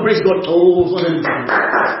hands of God, praise God. Oh, so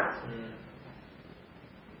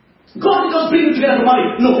God did not bring you together to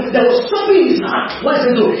marry. No, there was something in his heart. Why is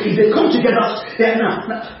it so? If they come together,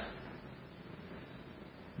 now.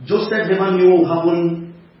 Joseph never knew what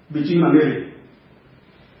happened between him and Mary.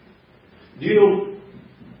 Do you know?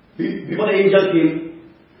 Before the angel came,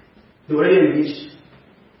 they were already engaged.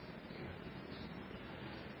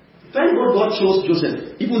 Thank God God chose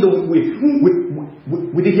Joseph, even though we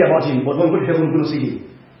didn't hear about him, but when we go to heaven, we will see him.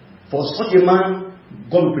 For such a man,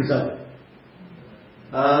 God will preserve.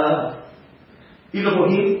 Even for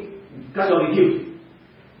him, kind of a gift.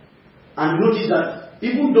 And notice that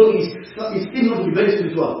even though he's still not to be very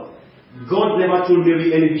spiritual, God never told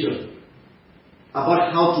Mary any vision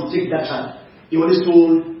about how to take that child. He only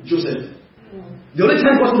told Joseph. The only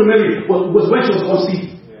time God told Mary was when she was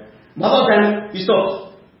conceived. Mother time, he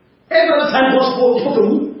stopped. Every other time God spoke to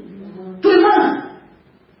who? To the man.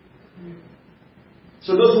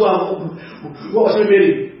 So those who are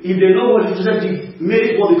Mary, if they know what Joseph did,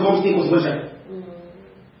 Mary will become inconsequential.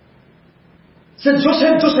 Said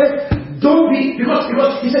Joseph, don't be because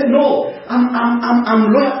he said no. I'm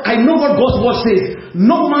loyal. I know what God's word says.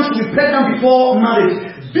 No man should be pregnant before marriage.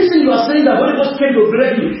 This thing you are saying that when God came to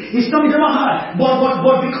bless you, it's not never hard.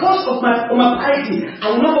 But because of my piety,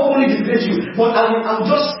 I will not only disgrace you, but I will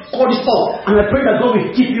just call this off. And I pray that God will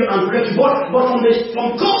keep you and bless you. But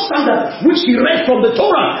from God's standard, which he read from the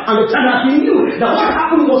Torah and the Tanakh, he knew that what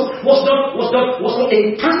happened was not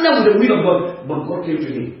in tandem with the will of God. But God came to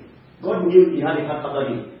him. God knew he had a heart after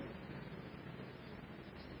him.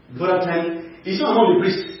 The other time, he's not among the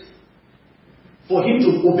priests for him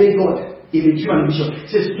to obey God in the dream and vision.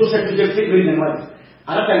 He says, Joseph, take Mary my wife.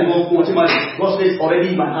 At that time, God says,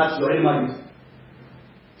 already in my heart, you already married.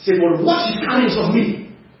 He said, but what she's carrying is of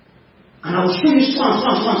me. And I will show you so.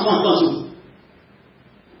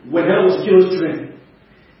 When Herod was killing his children,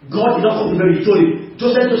 God did not come to Mary, he told him,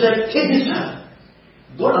 Joseph, take this child.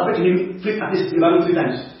 God affected him at least 3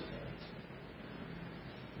 times.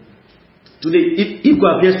 Today, if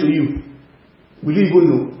God appears to you, will you even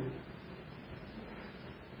know?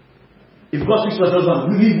 If God speaks to a husband,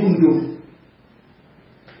 will you even know?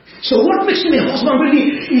 So what makes him a husband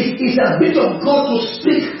really is a bit of God to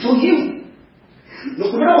speak to you. No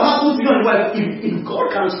matter what happens to you and your wife, if God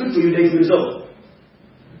can speak to you, then it's a result.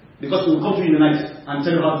 Because he will come to you in the night and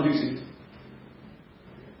tell you how to fix it.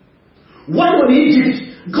 Why were in Egypt?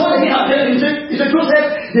 God again appeared and he said, Joseph,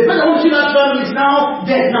 the person who see that child is now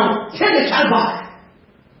dead now. Take the child back.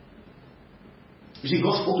 You see,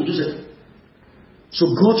 God spoke to Joseph. So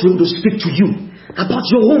God will to speak to you about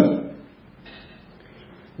your home.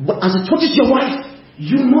 But as it touches your wife,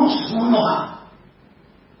 you must honor her.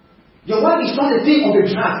 Your wife is not a thing of the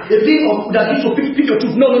drag, a thing of that needs to pick your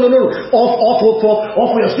tooth. No. Or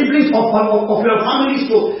for your siblings, or for your families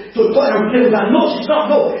to go and play with her. No, she's not.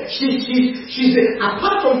 No, she's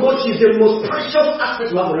apart from God, she's the most precious asset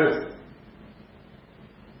you have on earth.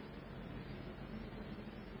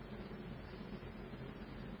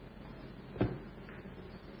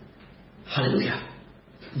 Hallelujah.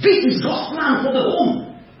 This is God's plan for the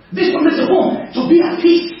home. This one makes the home to be at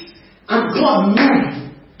peace. And God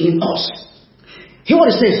moved in us. Hear what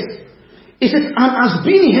it says. It says, and as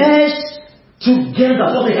being heirs together.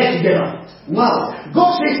 So we head together. Wow.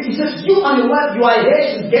 God says, he says, you and your wife, you are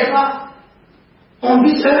heirs together on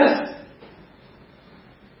this earth.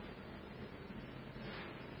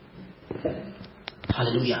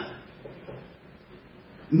 Hallelujah.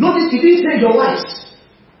 Notice he didn't say your wives.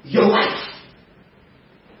 Your life.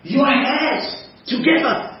 You are heirs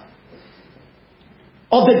together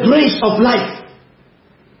of the grace of life.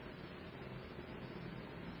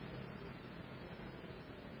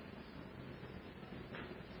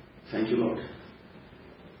 Thank you, Lord.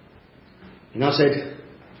 He now said,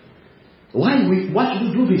 why should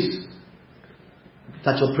we do this?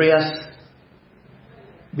 That your prayers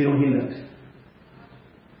be unhindered.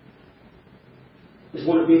 It's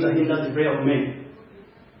one of the things that hinders the prayer of men.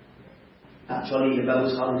 Actually, the Bible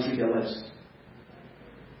is how to treat their wives.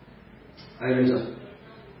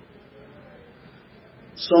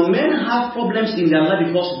 Some men have problems in their life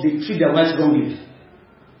because they treat their wives wrongly.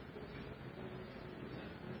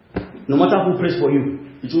 No matter who prays for you,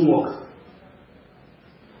 it won't work.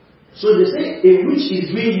 So they say a witch is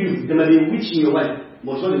doing you. There may be a witch in your wife,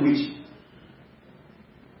 but it's not a witch.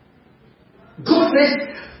 God says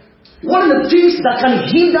one of the things that can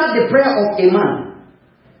hinder the prayer of a man.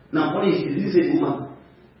 Now, what is it? He didn't say woman.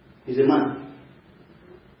 He's a man.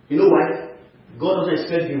 You know why? God doesn't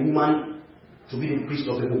expect a woman to be the priest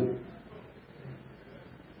of the home.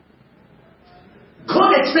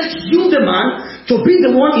 God expects you, the man, to be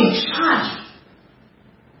the one in charge.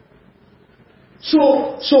 So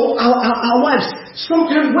our wives,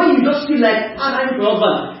 sometimes when you just feel like, I'm your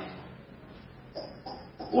husband,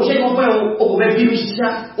 when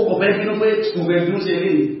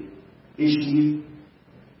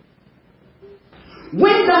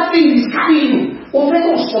that thing is carrying you,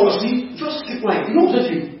 just keep quiet. You know what I'm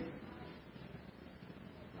saying?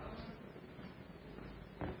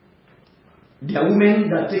 There are women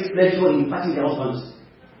that take pleasure in fighting their husbands.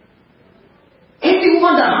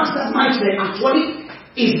 Anyone that has that mindset actually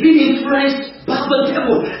is being influenced by the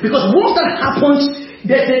devil. Because once that happens,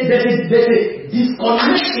 there's a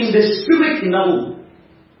disconnect in the spirit in that home.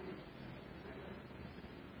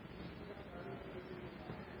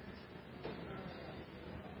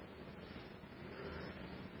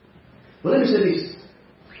 But let me say this.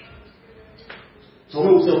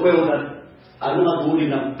 Someone will say, well, that I don't have to hold him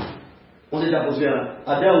now. Once that was there,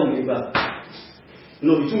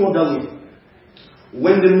 no, it's not that way.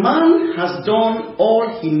 When the man has done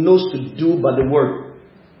all he knows to do by the word,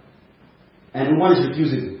 and one is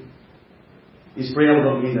refusing, his prayer will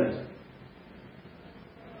not be hindered.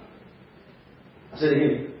 I said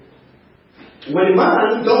again. When a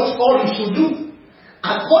man does all he should do,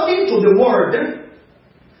 according to the word,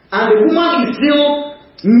 and the woman is still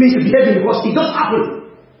misbehaving because it does happen,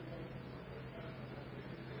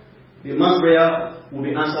 the man's prayer will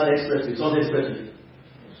be answered expressly, not expressly.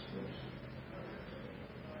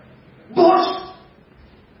 But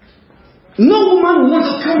no woman wants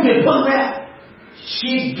to come to a point where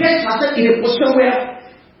she gets herself in a position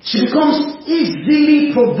where she becomes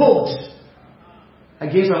easily provoked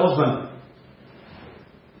against her husband.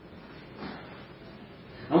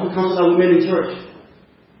 I want to counsel our women in church.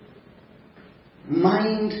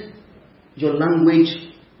 Mind your language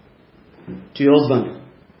to your husband.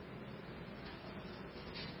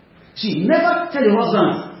 See, never tell your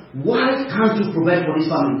husband, why can't you provide for this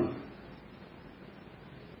family?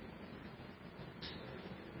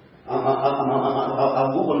 I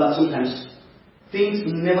work on that sometimes. Things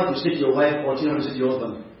never to say to your wife or never to say to your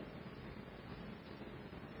husband.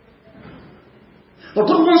 But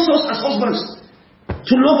God wants us as husbands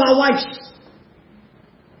to love our wives,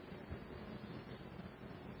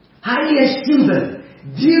 highly esteem them,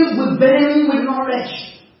 deal with them with knowledge.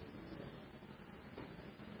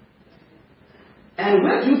 And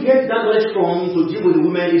where do you get that knowledge from to deal with the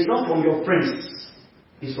women? It's not from your friends,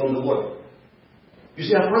 it's from the word. You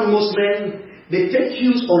see, I find most men, they take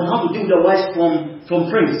cues on how to deal with their wives from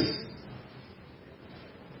friends.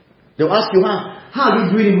 They'll ask you, how are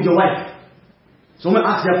you doing with your wife? Someone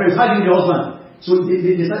asks their friends, how are you with your husband? So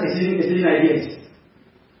they start exchanging ideas.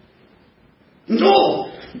 No!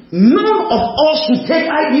 None of us should take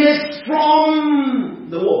ideas from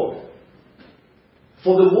the world.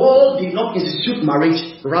 For the world did not institute marriage,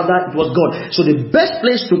 rather it was God. So the best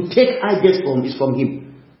place to take ideas from is from Him.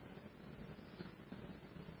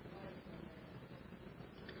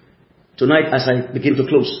 Tonight, as I begin to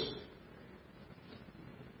close,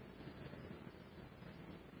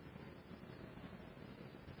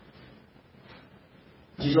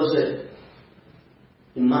 Jesus said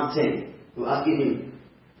in Mark 10, we're asking Him,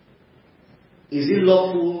 is it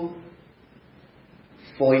lawful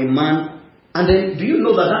for a man? And then, do you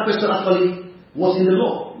know that question actually was in the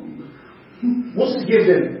law? Moses gave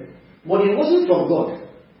them, but it wasn't from God.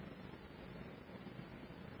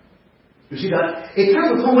 You see that? A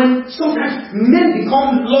time will come when sometimes men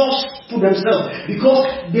become lost to themselves because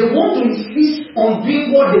they want to insist on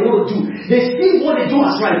doing what they want to do. They see what they do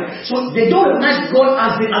as right. So they don't recognize God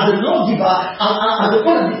as the lawgiver, as the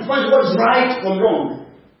one that defines what is right from wrong.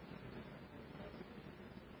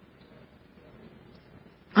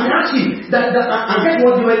 And actually, and guess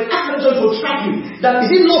what? They were asking to trap you. That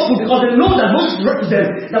is it lawful because they know that Moses wrote to them.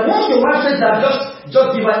 That once your wife says that,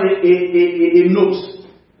 just give her a note.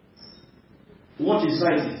 What is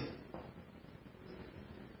right?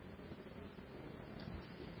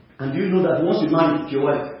 And do you know that once you marry your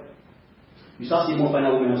wife, you start seeing more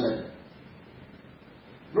final women outside?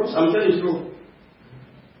 Bros, I'm telling you true.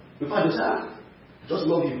 In fact, they say, just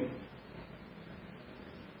love you.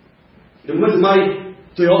 The moment you marry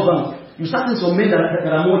to your husband, you start seeing some men that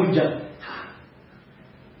are more huger.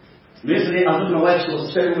 Yesterday, I was talking to my wife, she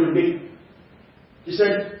was sharing with me. She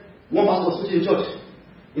said, one pastor was preaching in church.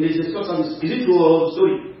 In his church service, is it true or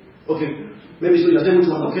story? Okay, maybe so you're saying which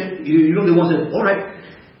one, okay? You know the one said, alright.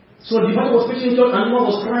 So the pastor was preaching in church and the one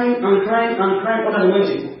was crying and crying and crying all the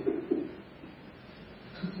way.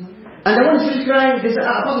 And the one who finished crying, they said,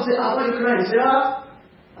 pastor said, why are you crying? He said,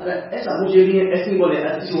 Esther was anybody.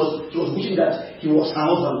 She was wishing that he was her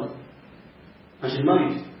husband. And she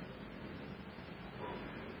married.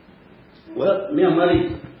 Well, me, I'm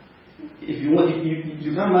married. If you want,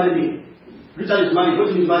 you can't marry me. Richard is married. What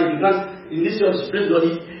is married? You can't. In this church, praise God,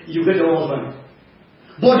 you get your husband.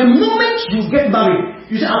 But the moment you get married,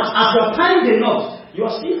 you say, as your time enough, you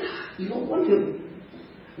are still, wondering,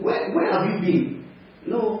 where have you been?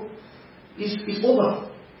 No, it's over.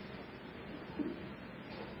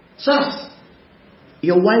 Sirs,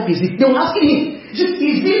 your wife is it? They were asking him, is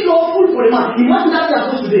it lawful for a man? Imagine that he has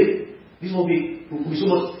gone today. This will be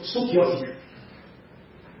so chaotic.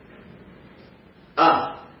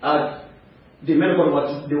 The men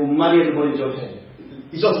of they will marry everybody in church.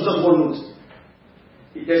 It's just one note.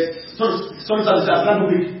 There's some services I can't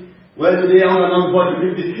believe. Well, today I want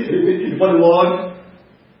to before the world.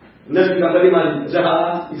 Next week I'm very married.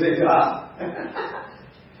 He says,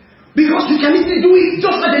 because you can easily do it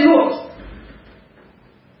just like a note.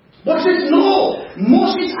 But he says, no.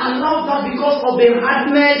 Moses allowed that because of the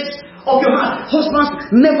hardness of your heart. Husbands,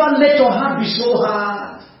 never let your heart be so hard.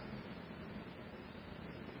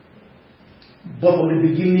 But from the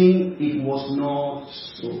beginning, it was not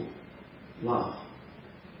so. Wow.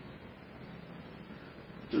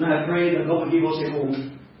 Tonight I pray that God will give us a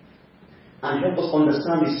home and help us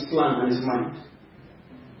understand His plan and His mind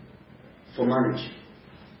for marriage.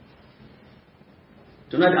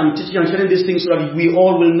 Tonight I'm teaching and sharing these things so that we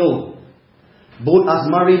all will know, both as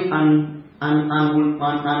married and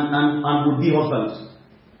would be husbands.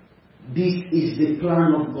 This is the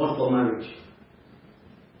plan of God for marriage.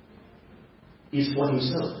 Is for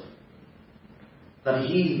Himself, that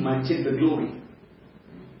He might take the glory,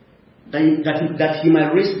 that He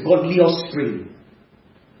might raise godly offspring,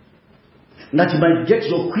 that He might get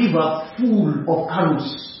your quiver full of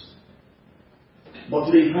arrows. But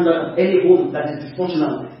today you find that any home that is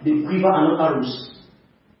dysfunctional, the quiver are not arrows,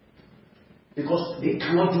 because they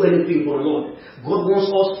cannot do anything for the Lord. God wants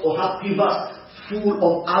us to have quivers full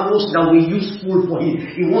of arrows that we use full for Him.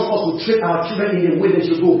 He wants us to train our children in the way they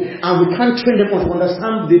should go. And we can't train them to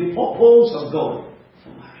understand the purpose of God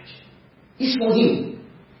for marriage. It's for Him.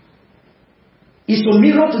 It's to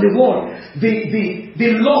mirror to the world the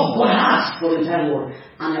love God has for the entire world.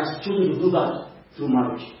 And He has chosen to do that through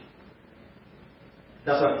marriage.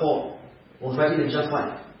 That's why Paul was writing in chapter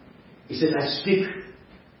 5. He said, I speak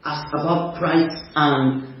as about Christ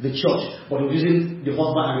and the church, but we're using the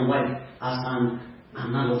husband and the wife as an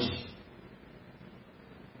analogy.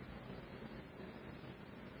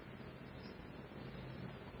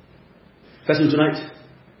 Question tonight: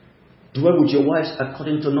 dwell with your wives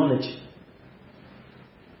according to knowledge.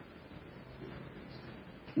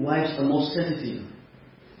 Wives are more sensitive.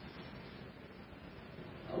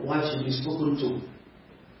 Wives should be spoken to.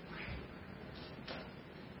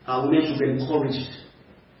 Our women should be encouraged.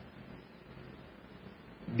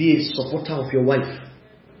 Be a supporter of your wife.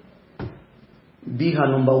 Be her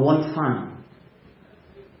number one fan.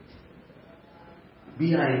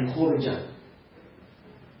 Be her encourager.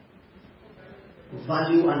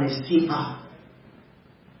 Value and esteem her.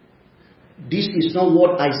 This is not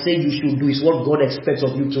what I say you should do, it's what God expects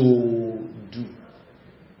of you to do.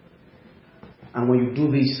 And when you do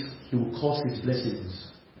this, He will cause His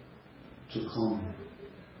blessings to come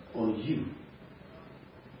on you.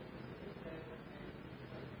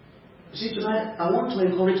 You see, tonight I want to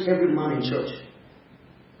encourage every man in church.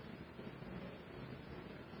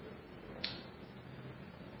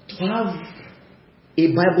 To have a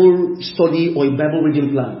Bible study or a Bible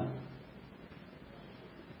reading plan.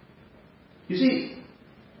 You see,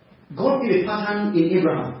 God gave a pattern in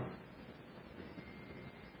Abraham.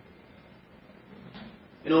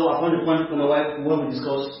 At one point from my wife, when we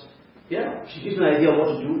discussed, she gives me an idea of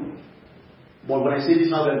what to do. But when I say this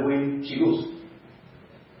is how we're going, she goes.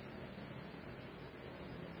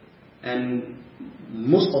 And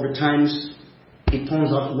most of the times, it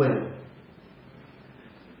turns out well.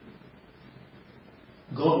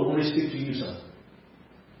 God will only speak to you, sir.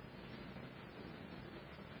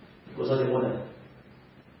 Because of the order.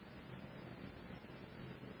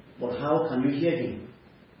 But how can you hear Him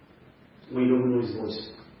when you don't know His voice?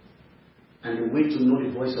 And the way to know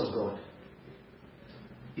the voice of God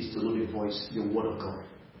is to know the voice, the Word of God.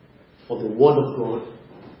 For the Word of God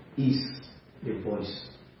is the voice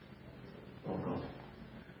of God.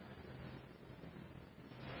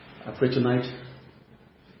 I pray tonight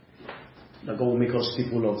that God will make us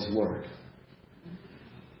people of His Word.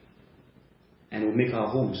 And will make our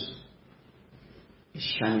homes a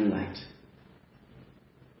shining light.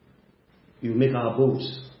 He will make our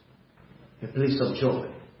abodes a place of joy.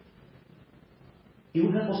 He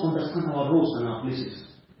will help us understand our roles and our places.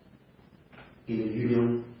 in the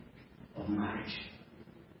union of marriage.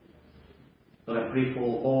 Lord, I pray for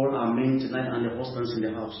all our men tonight and the husbands in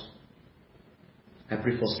the house. I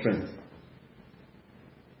pray for strength.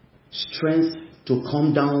 Strength to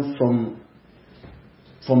come down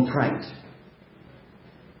from pride.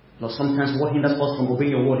 Lord, sometimes what hinders us from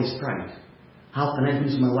obeying your word is pride. How can I do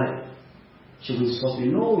this to my wife? She will insult me.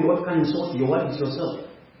 No, your wife can't insult you. Your wife is yourself.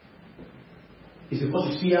 It's because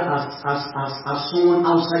you see her as someone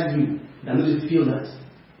outside you that makes you feel that.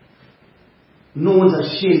 No one's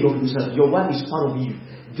ashamed of himself. Your wife is part of you.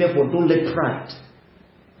 Therefore, don't let pride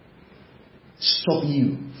stop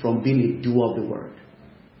you from being a doer of the word.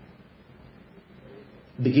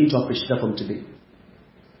 Begin to appreciate her from today.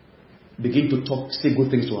 Begin to say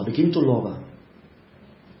good things to her. Begin to love her.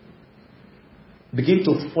 Begin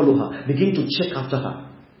to follow her. Begin to check after her.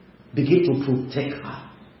 Begin to protect her.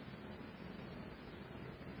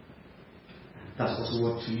 That's also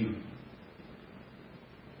work to you.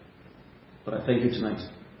 But I thank you tonight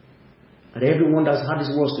that everyone that's heard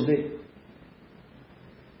these words today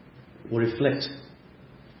will reflect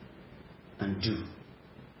and do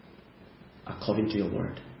according to your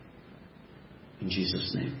word. In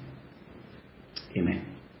Jesus' name. Amen.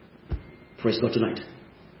 Praise God tonight.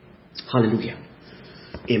 Hallelujah.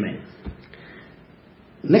 Amen.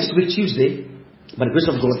 Next week, Tuesday, by the grace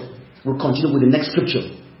of God, we'll continue with the next scripture.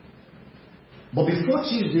 But before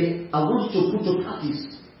Tuesday, I want you to put to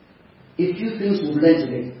practice a few things we've learned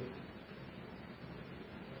today.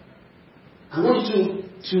 I want you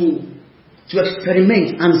to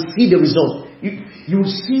experiment and see the result. You will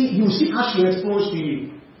see how she responds to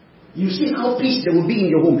you. You will see how peace there will be in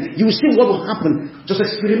your home. You will see what will happen. Just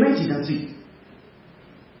experiment it and see.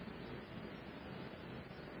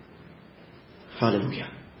 Hallelujah.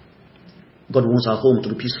 God wants our home to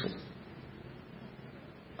be peaceful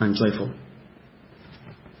and joyful.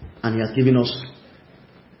 And He has given us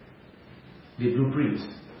the blueprint,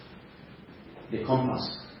 the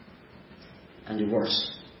compass, and the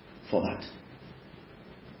words for that.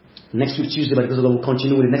 Next week, Tuesday, by the grace of God, we'll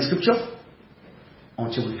continue with the next scripture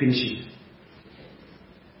until we finish it.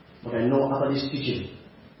 But I know after this teaching,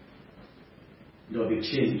 there will be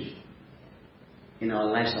change in our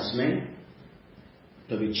lives as men.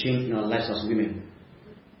 There will be change in our lives as women.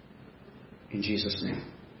 In Jesus' name.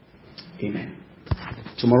 Amen.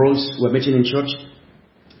 Tomorrow we're meeting in church,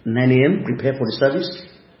 9 a.m. Prepare for the service.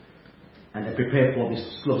 And I prepare for the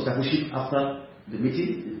school of discipleship after the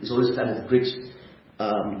meeting. It's always time of great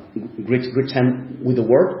time with the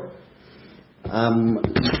word.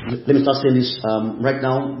 Let me start saying this right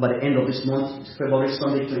now. By the end of this month, February,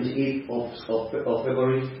 Sunday 28th of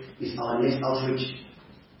February, is our next outreach.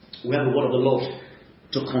 We have the word of the Lord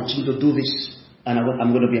to continue to do this. And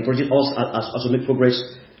I'm going to be encouraging us as we make progress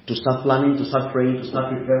to start planning, to start praying, to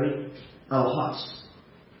start preparing our hearts.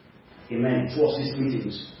 Amen. Towards these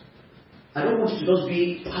meetings. I don't want you to just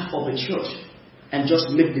be part of the church and just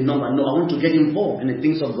make the number. No, I want to get involved in the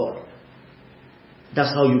things of God.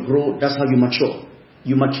 That's how you grow. That's how you mature.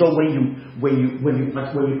 You mature when you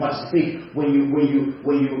participate, when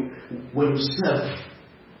you serve.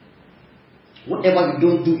 Whatever you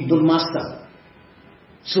don't do, you don't master.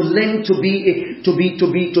 So learn to be a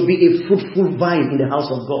fruitful vine in the house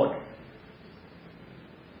of God.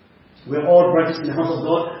 We're all branches in the house of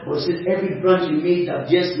God, but it says every branch in me that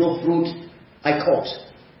bears no fruit, I cut.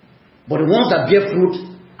 But the ones that bear fruit,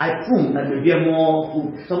 I prune and may bear more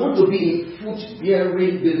fruit. So I want to be a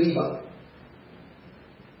fruit-bearing believer.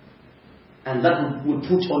 And that will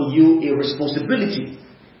put on you a responsibility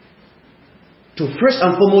to first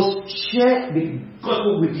and foremost share the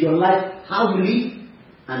gospel with your life, how you live,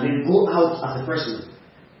 and then go out as a person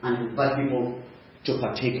and invite people to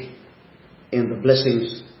partake in the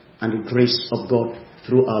blessings and the grace of God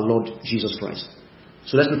through our Lord Jesus Christ.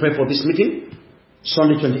 So let's prepare for this meeting.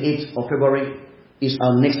 Sunday 28th of February is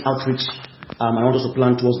our next outreach. I want us to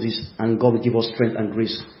plan towards this, and God will give us strength and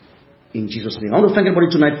grace in Jesus' name. I want to thank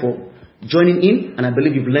everybody tonight for joining in, and I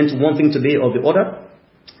believe you've learned one thing today or the other.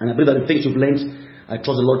 And I believe that the things you've learned, I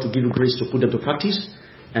trust the Lord to give you grace to put them to practice,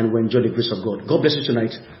 and we enjoy the grace of God. God bless you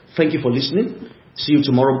tonight. Thank you for listening. See you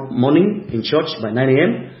tomorrow morning in church by 9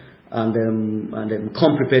 a.m. And then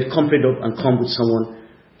come prepared, come prayed up, and come with someone.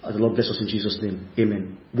 The Lord bless us in Jesus' name.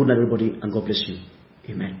 Amen. Good night, everybody, and God bless you.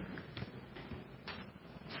 Amen.